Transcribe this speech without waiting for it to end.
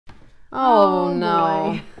Oh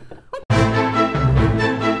no.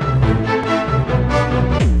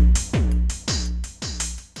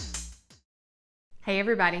 Hey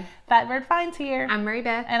everybody. Fatbird Finds here. I'm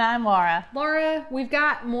Beth. And I'm Laura. Laura, we've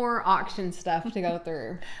got more auction stuff to go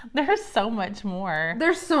through. There's so much more.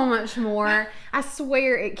 There's so much more. I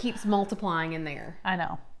swear it keeps multiplying in there. I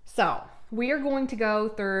know. So, we are going to go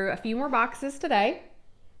through a few more boxes today.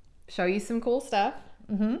 Show you some cool stuff.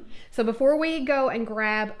 So before we go and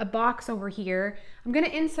grab a box over here, I'm going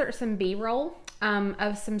to insert some B-roll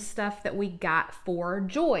of some stuff that we got for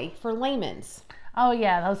Joy, for Layman's. Oh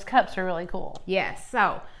yeah, those cups are really cool. Yes,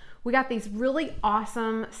 so we got these really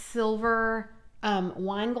awesome silver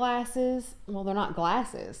wine glasses. Well, they're not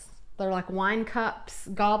glasses. They're like wine cups,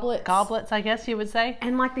 goblets. Goblets, I guess you would say.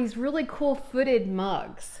 And like these really cool footed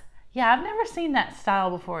mugs. Yeah, I've never seen that style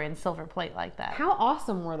before in silver plate like that. How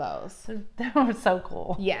awesome were those? They were so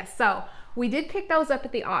cool. Yes, so we did pick those up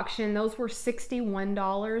at the auction. Those were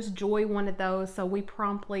 $61. Joy wanted those, so we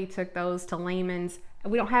promptly took those to Layman's.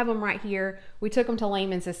 We don't have them right here. We took them to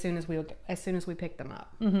Layman's as soon as we picked them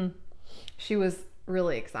up. She was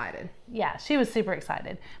really excited. Yeah, she was super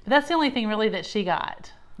excited. But that's the only thing really that she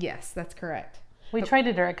got. Yes, that's correct. We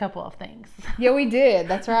traded her a couple of things. Yeah, we did.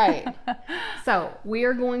 That's right. So we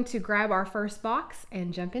are going to grab our first box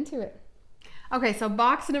and jump into it. Okay, so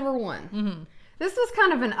box number one. This was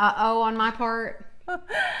kind of an uh-oh on my part.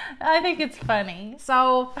 I think it's funny.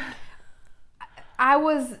 So I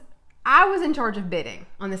was in charge of bidding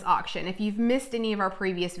on this auction. If you've missed any of our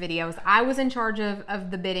previous videos, I was in charge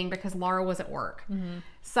of the bidding because Laura was at work.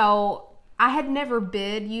 So I had never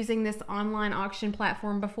bid using this online auction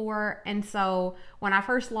platform before. And so when I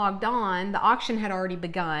first logged on, the auction had already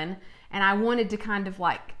begun. And I wanted to kind of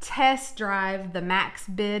like test drive the max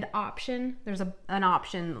bid option. There's an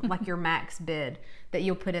option like your max bid that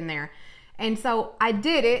you'll put in there. And so I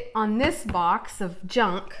did it on this box of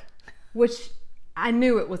junk, which I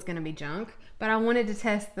knew it was going to be junk, but I wanted to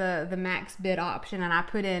test the max bid option, and I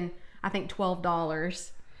put in, I think,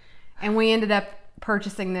 $12, and we ended up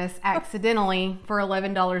purchasing this accidentally for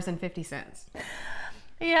 $11.50.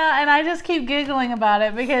 Yeah, and I just keep giggling about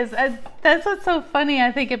it because that's what's so funny,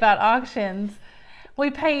 I think, about auctions.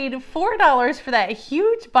 We paid $4 for that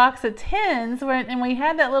huge box of tins, and we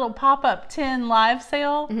had that little pop-up tin live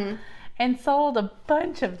sale and sold a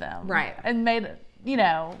bunch of them. Right. And made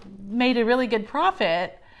a really good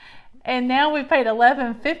profit. And now we paid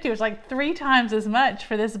 $11.50. It was like 3 times as much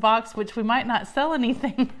for this box, which we might not sell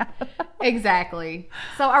anything out of. Exactly.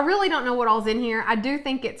 So I really don't know what all's in here. I do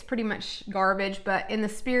think it's pretty much garbage, but in the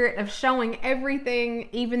spirit of showing everything,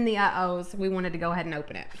 even the uh-ohs, we wanted to go ahead and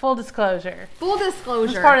open it. Full disclosure. Full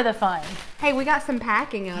disclosure. It's part of the fun. Hey, we got some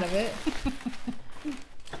packing out of it.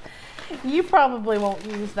 You probably won't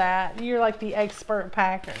use that. You're like the expert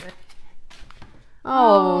packer.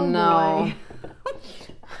 Oh no.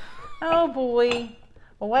 Oh boy.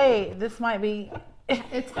 Wait, this might be...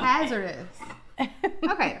 It's hazardous.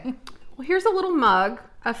 Okay. Well, here's a little mug.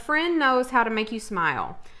 A friend knows how to make you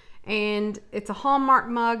smile. And it's a Hallmark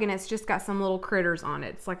mug, and it's just got some little critters on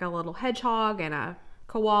it. It's like a little hedgehog and a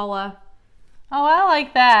koala. Oh, I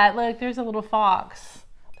like that. Look, there's a little fox.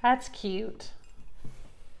 That's cute.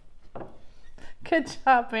 Good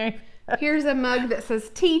job, Mary. Here's a mug that says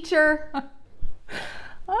teacher.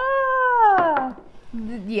 Ah.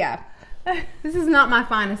 Yeah. This is not my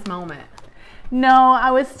finest moment. No,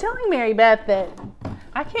 I was telling Mary Beth that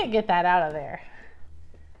I can't get that out of there.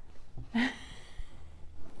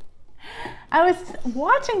 I was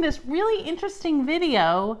watching this really interesting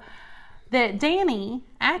video that Danny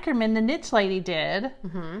Ackerman, the niche lady, did.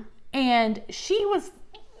 And she was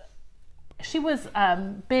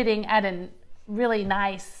bidding at a really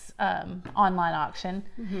nice online auction,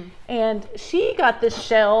 and she got the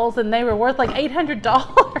shells, and they were worth like $800.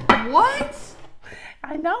 What?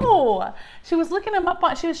 I know. She was looking them up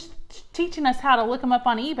on. She was teaching us how to look them up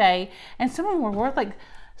on eBay, and some of them were worth like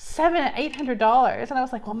 $700-800. And I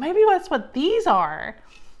was like, well, maybe that's what these are.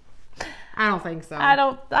 I don't think so. I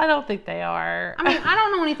don't think they are. I mean, I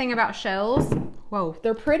don't know anything about shells. Whoa,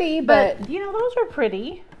 they're pretty, but you know, those are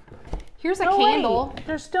pretty. Here's a candle. Wait,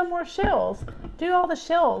 there's still more shells. Do all the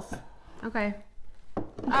shells. Okay.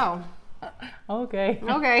 Oh. Okay.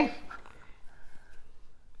 Okay.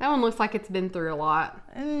 That one looks like it's been through a lot.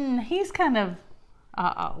 He's kind of,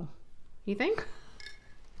 uh-oh. You think?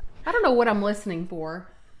 I don't know what I'm listening for.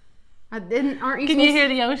 Aren't you? Can you hear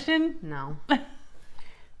the ocean? No.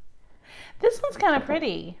 This one's kind of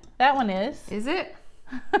pretty. That one is. Is it?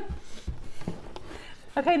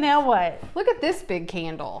 Okay, now what? Look at this big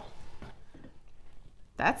candle.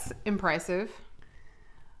 That's impressive.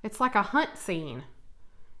 It's like a hunt scene.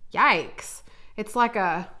 Yikes. It's like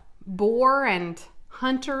a boar and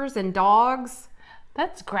hunters and dogs.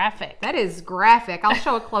 That's graphic. That is graphic. I'll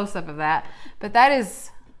show a close-up of that. But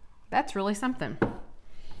that's really something.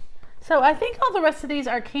 So I think all the rest of these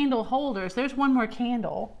are candle holders. There's one more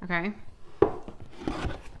candle. Okay.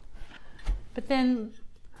 But then...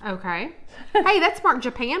 Okay. Hey, that's marked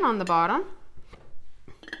Japan on the bottom.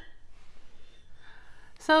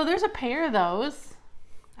 So there's a pair of those.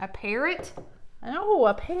 A parrot? Oh,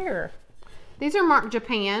 a pair. These are marked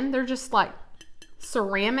Japan. They're just like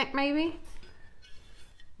ceramic, maybe?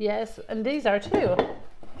 Yes, and these are too.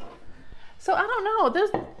 So I don't know.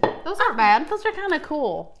 Those aren't bad. Those are kind of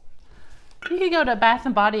cool. You could go to Bath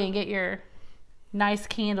and Body and get your nice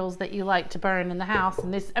candles that you like to burn in the house.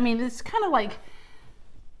 And this, I mean, it's kind of like,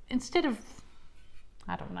 instead of,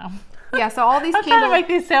 I don't know. Yeah, so all these I'm trying to make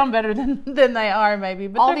these sound better than they are, maybe,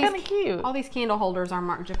 but they're kind of cute. All these candle holders are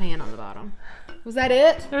marked Japan on the bottom. Was that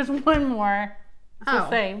it? There's one more. It's the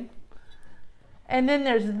same. And then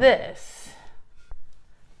there's this.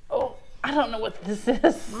 Oh, I don't know what this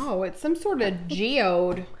is. Oh, it's some sort of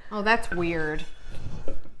geode. Oh, that's weird.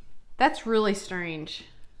 That's really strange.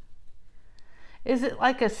 Is it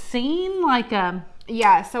like a scene? Like a...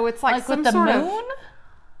 Yeah, so it's like some with the sort moon?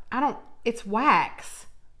 of... It's wax.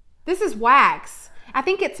 This is wax. I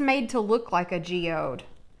think it's made to look like a geode.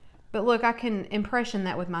 But look, I can impression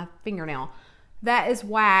that with my fingernail. That is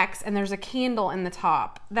wax, and there's a candle in the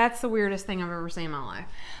top. That's the weirdest thing I've ever seen in my life.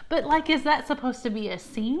 But, like, is that supposed to be a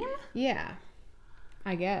scene? Yeah,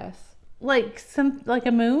 I guess. Like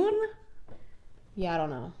a moon? Yeah, I don't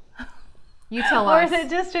know. You tell us. Or is it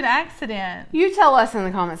just an accident? You tell us in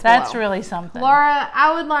the comments below. That's really something. Laura,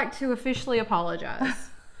 I would like to officially apologize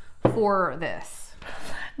for this.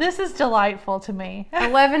 This is delightful to me.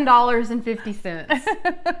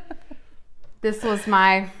 $11.50. This was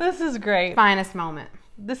my This is great. finest moment.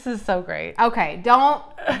 This is so great. Okay, don't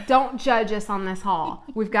judge us on this haul.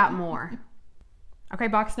 We've got more. Okay,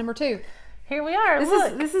 box number 2. Here we are.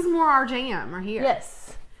 This is more our jam right here.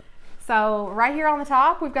 Yes. So right here on the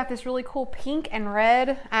top, we've got this really cool pink and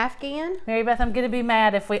red Afghan. Mary Beth, I'm gonna be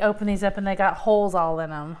mad if we open these up and they got holes all in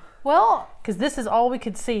them. Well, because this is all we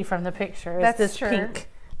could see from the picture. Is that's this true. pink,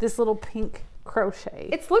 this little pink crochet.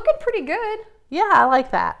 It's looking pretty good. Yeah, I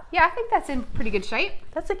like that. Yeah, I think that's in pretty good shape.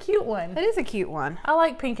 That's a cute one. That is a cute one. I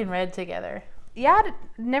like pink and red together. Yeah, I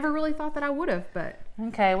never really thought that I would have, but...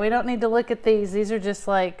 Okay, we don't need to look at these. These are just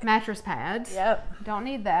like... mattress pads. Yep. Don't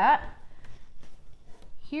need that.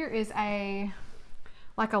 Here is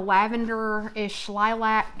like a lavender-ish,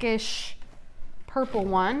 lilac-ish purple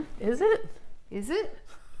one. Is it? Is it?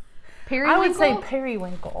 Periwinkle? I would say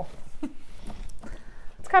periwinkle.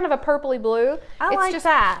 It's kind of a purpley blue. I like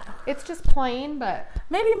that. It's just plain, but...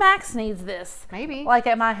 maybe Max needs this. Maybe. Like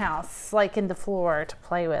at my house, like in the floor to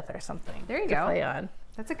play with or something. There you to go. Play on.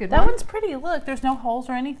 That's a good That one. one's pretty. Look, there's no holes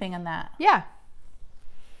or anything in that. Yeah.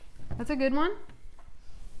 That's a good one.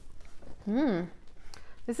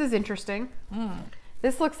 This is interesting.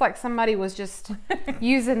 This looks like somebody was just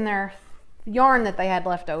using their yarn that they had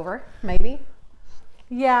left over, maybe.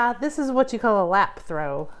 Yeah, this is what you call a lap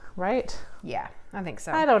throw, right? Yeah, I think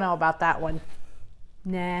so. I don't know about that one.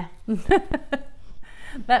 Nah.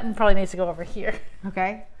 That one probably needs to go over here.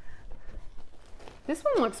 Okay. This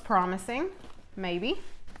one looks promising. Maybe.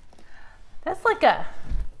 It's like a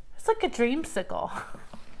dreamsicle.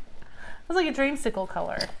 It's like a dreamsicle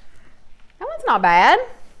color. That one's not bad.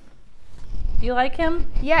 You like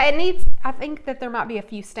him? Yeah, it needs, I think that there might be a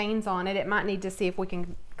few stains on it. It might need to see if we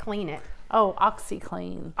can clean it. Oh,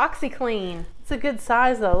 OxyClean. OxyClean. It's a good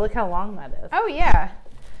size though. Look how long that is. Oh yeah.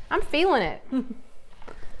 I'm feeling it.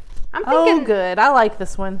 I'm thinking, oh, good. I like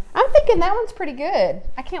this one. I'm thinking that one's pretty good.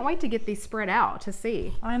 I can't wait to get these spread out to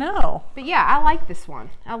see. I know. But yeah, I like this one.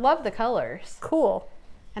 I love the colors. Cool.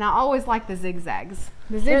 And I always like the zigzags.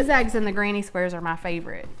 The zigzags and the granny squares are my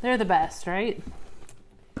favorite. They're the best, right?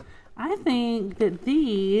 I think that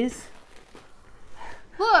these...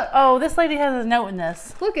 Look. Oh, this lady has a note in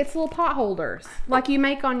this. Look, it's little pot holders. Like you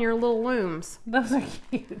make on your little looms. Those are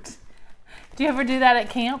cute. Do you ever do that at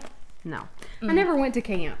camp? No. I never went to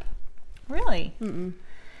camp. Really? Mm-mm.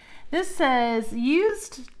 This says,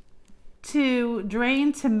 used to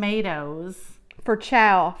drain tomatoes. For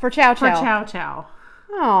chow. For chow chow. For chow chow.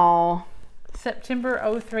 Oh.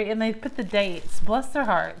 September 03. And they put the dates. Bless their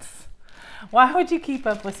hearts. Why would you keep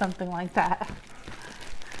up with something like that?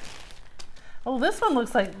 Oh, this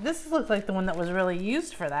looks like the one that was really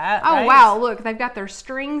used for that. Oh, right? wow. Look, they've got their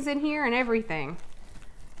strings in here and everything.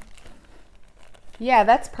 Yeah,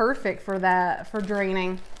 that's perfect for that, for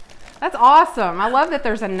draining. That's awesome. I love that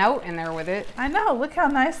there's a note in there with it. I know. Look how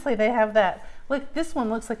nicely they have that Look, this one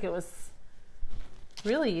looks like it was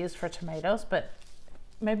really used for tomatoes, but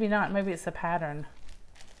maybe not. Maybe it's a pattern.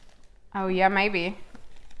 Oh yeah, maybe.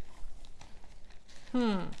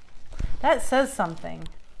 That says something.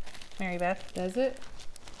 Mary Beth. Does it?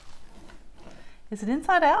 Is it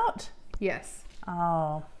inside out? Yes.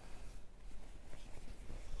 Oh.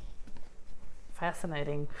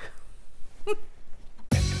 Fascinating. What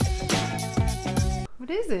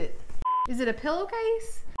is it? Is it a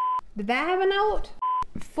pillowcase? Did that have a note?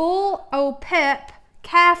 Full o' pep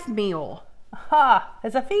calf meal. Ha!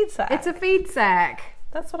 It's a feed sack. It's a feed sack.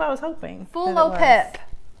 That's what I was hoping. Full o' pep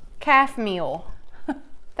calf meal.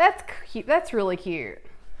 That's cute. That's really cute.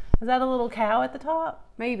 Is that a little cow at the top?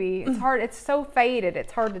 Maybe. It's hard. It's so faded.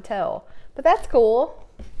 It's hard to tell. But that's cool.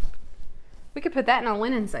 We could put that in a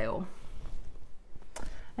linen sale.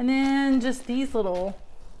 And then just these little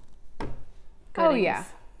goodies. Oh yeah.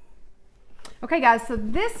 Okay guys, so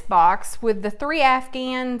this box with the 3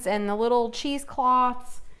 Afghans and the little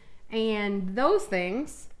cheesecloths and those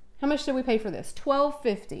things, how much did we pay for this?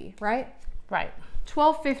 $12.50, right? Right.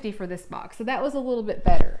 $12.50 for this box. So that was a little bit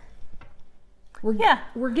better.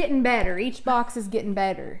 We're getting better. Each box is getting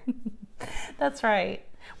better. That's right.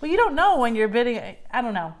 Well, you don't know when you're bidding. I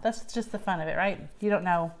don't know. That's just the fun of it, right? You don't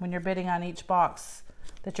know when you're bidding on each box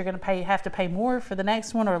that you're going to have to pay more for the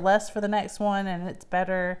next one or less for the next one, and it's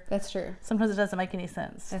better. That's true. Sometimes it doesn't make any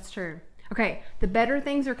sense. That's true. Okay, the better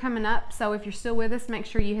things are coming up, so if you're still with us, make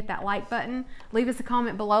sure you hit that like button. Leave us a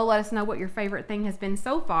comment below. Let us know what your favorite thing has been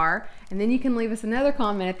so far, and then you can leave us another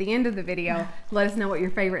comment at the end of the video. Let us know what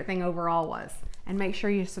your favorite thing overall was. And make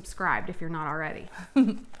sure you're subscribed if you're not already.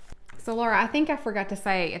 So Laura, I think I forgot to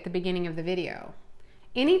say at the beginning of the video,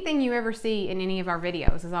 anything you ever see in any of our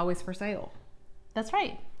videos is always for sale. That's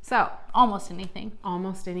right. So almost anything.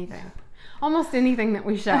 Almost anything. Almost anything that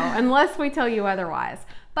we show, unless we tell you otherwise.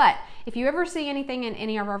 But if you ever see anything in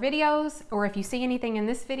any of our videos, or if you see anything in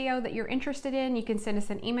this video that you're interested in, you can send us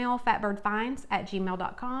an email,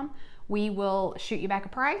 fatbirdfinds@gmail.com. We will shoot you back a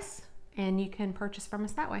price, and you can purchase from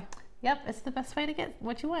us that way. Yep, it's the best way to get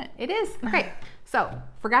what you want. It is. Okay, so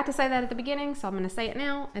forgot to say that at the beginning, so I'm going to say it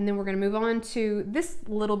now, and then we're going to move on to this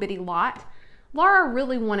little bitty lot. Laura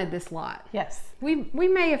really wanted this lot. Yes. We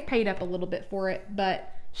may have paid up a little bit for it,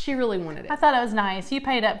 but she really wanted it. I thought it was nice. You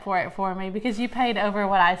paid up for it for me because you paid over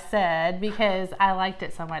what I said because I liked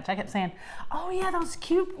it so much. I kept saying, oh yeah, those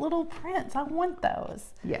cute little prints. I want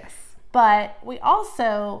those. Yes. But we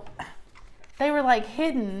also, they were like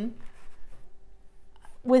hidden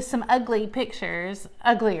with some uglier pictures,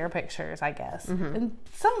 I guess. And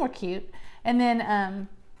some were cute. And then,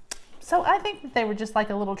 so I think that they were just like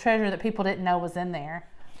a little treasure that people didn't know was in there.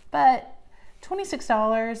 But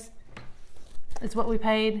 $26 is what we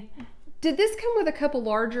paid. Did this come with a couple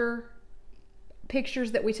larger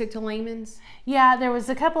pictures that we took to Lehman's? Yeah, there was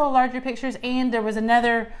a couple of larger pictures, and there was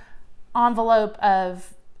another envelope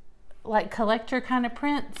of like collector kind of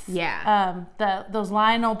prints. Yeah. Those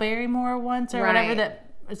Lionel Barrymore ones or whatever that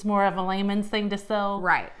it's more of a layman's thing to sell.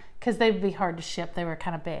 Right. Because they'd be hard to ship. They were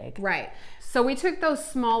kind of big. Right. So we took those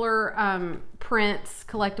smaller prints,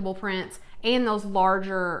 collectible prints, and those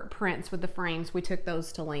larger prints with the frames. We took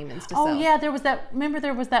those to Lehman's to sell. Oh yeah, there was that. Remember,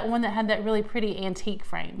 there was that one that had that really pretty antique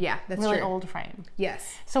frame. Yeah, that's really true. Old frame.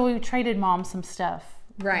 Yes. So we traded Mom some stuff.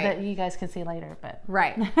 Right. That you guys can see later, but.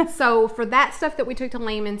 Right. So for that stuff that we took to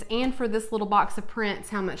Lehman's and for this little box of prints,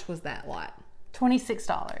 how much was that lot? $26.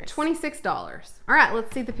 $26. All right,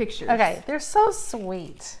 let's see the pictures. Okay, they're so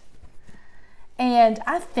sweet. And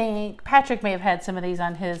I think Patrick may have had some of these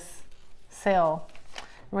on his sale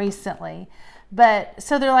recently. But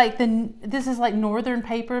so they're like this is like Northern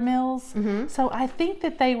Paper Mills. So I think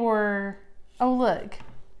that they were, oh look,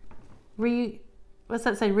 what's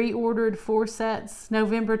that say? Reordered 4 sets,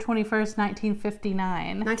 November 21st,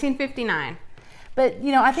 1959. 1959. But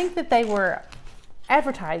you know, I think that they were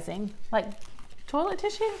advertising like toilet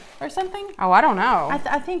tissue or something. Oh, I don't know.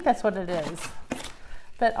 I think that's what it is.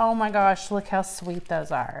 But oh my gosh, look how sweet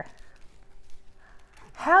those are.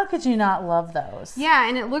 How could you not love those? Yeah,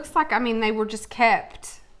 and it looks like, I mean, they were just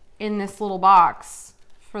kept in this little box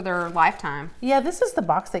for their lifetime. Yeah, this is the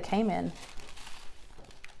box they came in.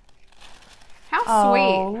 How sweet.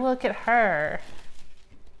 Oh, look at her.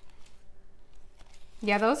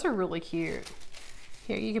 Yeah, those are really cute.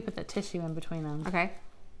 Here, you can put the tissue in between them. Okay.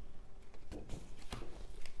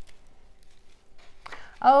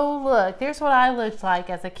 Oh, look, there's what I looked like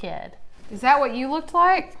as a kid. Is that what you looked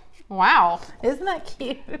like? Wow. Isn't that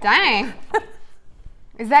cute? Dang.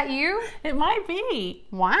 Is that you? It might be.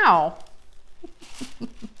 Wow.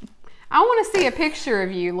 I want to see a picture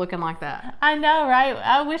of you looking like that. I know, right?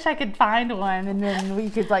 I wish I could find one and then we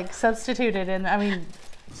could like substitute it in. I mean,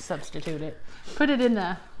 substitute it. Put it in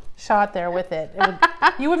the shot there with it.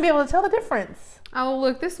 You wouldn't be able to tell the difference. Oh,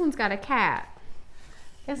 look, this one's got a cat.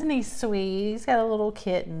 Isn't he sweet? He's got a little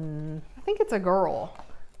kitten. I think it's a girl.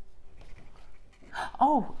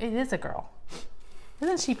 Oh, it is a girl.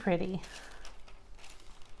 Isn't she pretty?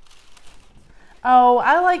 Oh,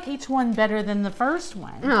 I like each one better than the first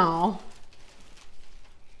one. Oh.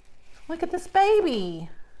 Look at this baby.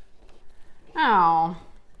 Oh.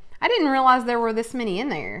 I didn't realize there were this many in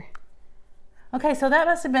there. Okay, so that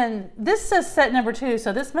must have been, this says set number 2,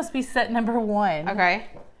 so this must be set number 1. Okay.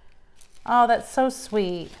 Oh, that's so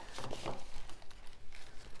sweet.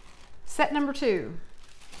 Set number 2.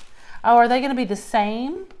 Oh, are they going to be the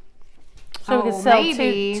same? So we could sell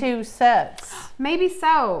two sets. Maybe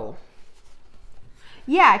so.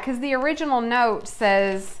 Yeah, because the original note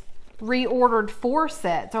says reordered 4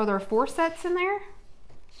 sets. Are there 4 sets in there?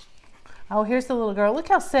 Oh, here's the little girl. Look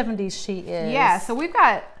how 70s she is. Yeah, so we've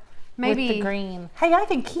got maybe... With the green. Hey, I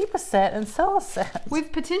can keep a set and sell a set.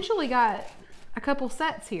 We've potentially got a couple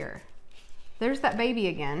sets here. There's that baby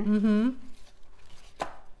again. Mm-hmm.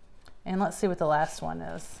 And let's see what the last one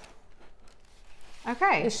is.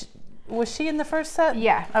 Okay. Was she in the first set?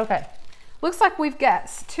 Yeah. Okay. Looks like we've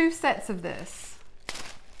got 2 sets of this.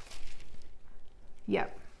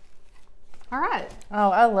 Yep. All right.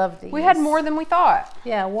 Oh, I love these. We had more than we thought.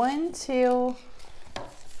 Yeah, 1, 2,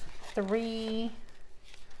 3,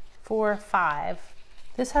 4, 5.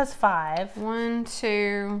 This has 5. 1,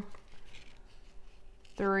 2,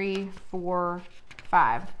 3, 4,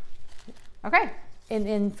 5. Okay.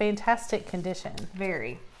 In fantastic condition.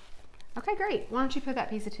 Very. Okay, great. Why don't you put that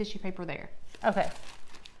piece of tissue paper there? Okay.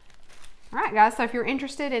 All right, guys, so if you're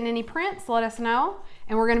interested in any prints, let us know.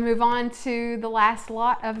 And we're going to move on to the last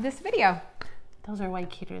lot of this video. Those are way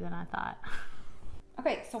cuter than I thought.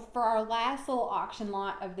 Okay, so for our last little auction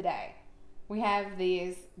lot of the day, we have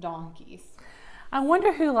these donkeys. I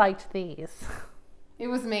wonder who liked these. It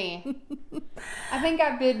was me. I think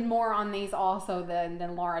I bid more on these also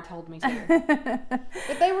than Laura told me to.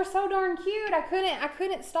 But they were so darn cute. I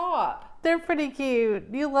couldn't stop. They're pretty cute.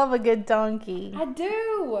 You love a good donkey. I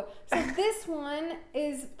do. So this one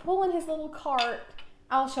is pulling his little cart.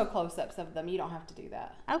 I'll show close-ups of them. You don't have to do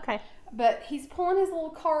that. Okay. But he's pulling his little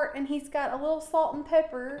cart and he's got a little salt and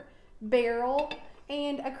pepper barrel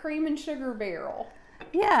and a cream and sugar barrel.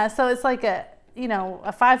 Yeah, so it's like a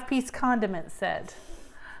 5-piece condiment set.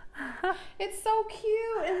 It's so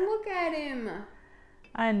cute, and look at him.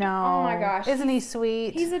 I know. Oh my gosh. Isn't he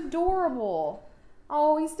sweet? He's adorable.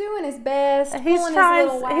 Oh, he's doing his best. He's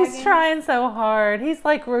trying so hard. He's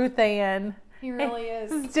like Ruth Ann. He really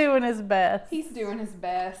is. He's doing his best. He's doing his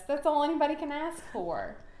best. That's all anybody can ask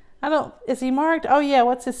for. Is he marked? Oh yeah,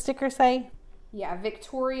 what's his sticker say? Yeah,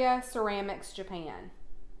 Victoria Ceramics, Japan.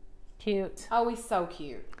 Cute. Oh, he's so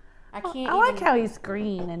cute. I like how he's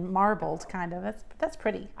green and marbled, kind of. That's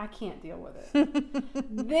pretty. I can't deal with it.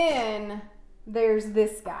 Then there's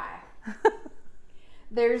this guy.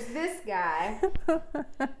 There's this guy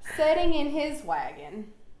sitting in his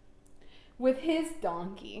wagon with his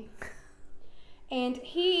donkey, and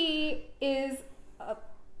he is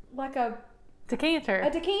like a decanter. A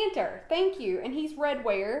decanter. Thank you. And he's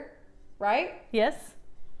redware, right? Yes.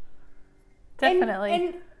 Definitely.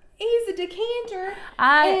 And he's a decanter,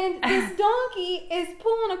 and this donkey is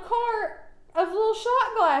pulling a cart of little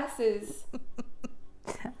shot glasses.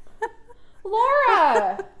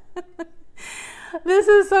 Laura! This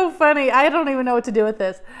is so funny. I don't even know what to do with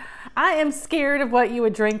this. I am scared of what you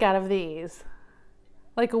would drink out of these.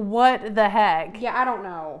 Like, what the heck? Yeah, I don't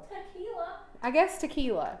know. Tequila. I guess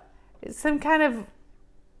tequila. It's some kind of,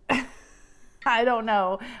 I don't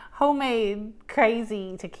know, homemade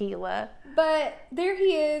crazy tequila. But there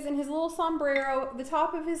he is in his little sombrero. The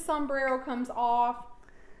top of his sombrero comes off.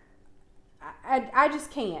 I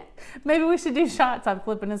just can't. Maybe we should do shots on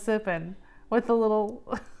flipping and sipping with the little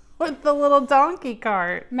donkey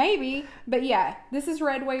cart. Maybe, but yeah, this is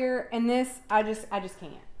redware, and this I just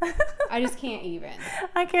can't. I just can't even.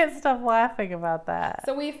 I can't stop laughing about that.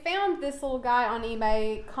 So we found this little guy on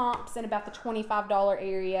eBay, comps in about the $25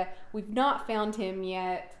 area. We've not found him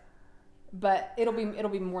yet, but it'll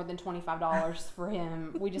be more than $25 for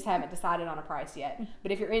him. We just haven't decided on a price yet.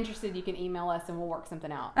 But if you're interested, you can email us and we'll work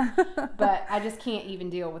something out. But I just can't even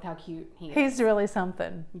deal with how cute he is. He's really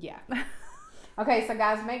something. Yeah. Okay, so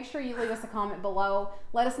guys, make sure you leave us a comment below.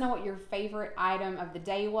 Let us know what your favorite item of the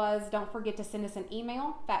day was. Don't forget to send us an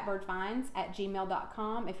email,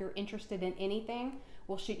 fatbirdfinds@gmail.com. If you're interested in anything,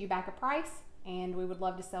 we'll shoot you back a price, and we would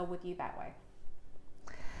love to sell with you that way.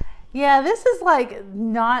 Yeah, this is like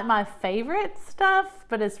not my favorite stuff,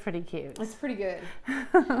 but it's pretty cute. It's pretty good.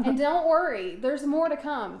 And don't worry, there's more to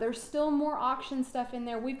come. There's still more auction stuff in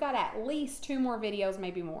there. We've got at least 2 more videos,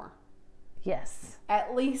 maybe more. Yes.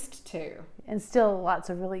 At least 2. And still lots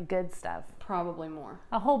of really good stuff. Probably more.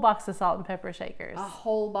 A whole box of salt and pepper shakers. A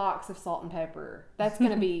whole box of salt and pepper. That's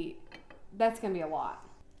gonna be a lot.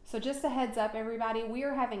 So just a heads up, everybody, we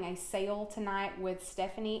are having a sale tonight with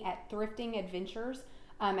Stephanie at Thrifting Adventures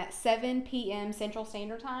at 7 p.m. Central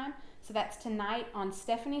Standard Time. So that's tonight on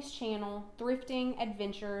Stephanie's channel, Thrifting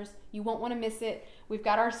Adventures. You won't want to miss it. We've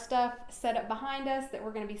got our stuff set up behind us that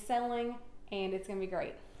we're going to be selling, and it's going to be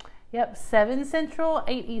great. Yep, 7 Central,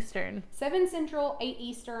 8 Eastern. 7 Central, 8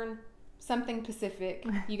 Eastern, something Pacific.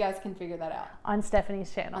 You guys can figure that out. On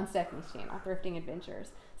Stephanie's channel. On Stephanie's channel, Thrifting Adventures.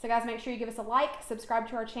 So guys, make sure you give us a like, subscribe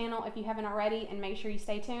to our channel if you haven't already, and make sure you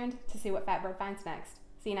stay tuned to see what Fatbird finds next.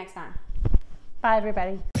 See you next time. Bye,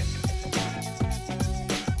 everybody.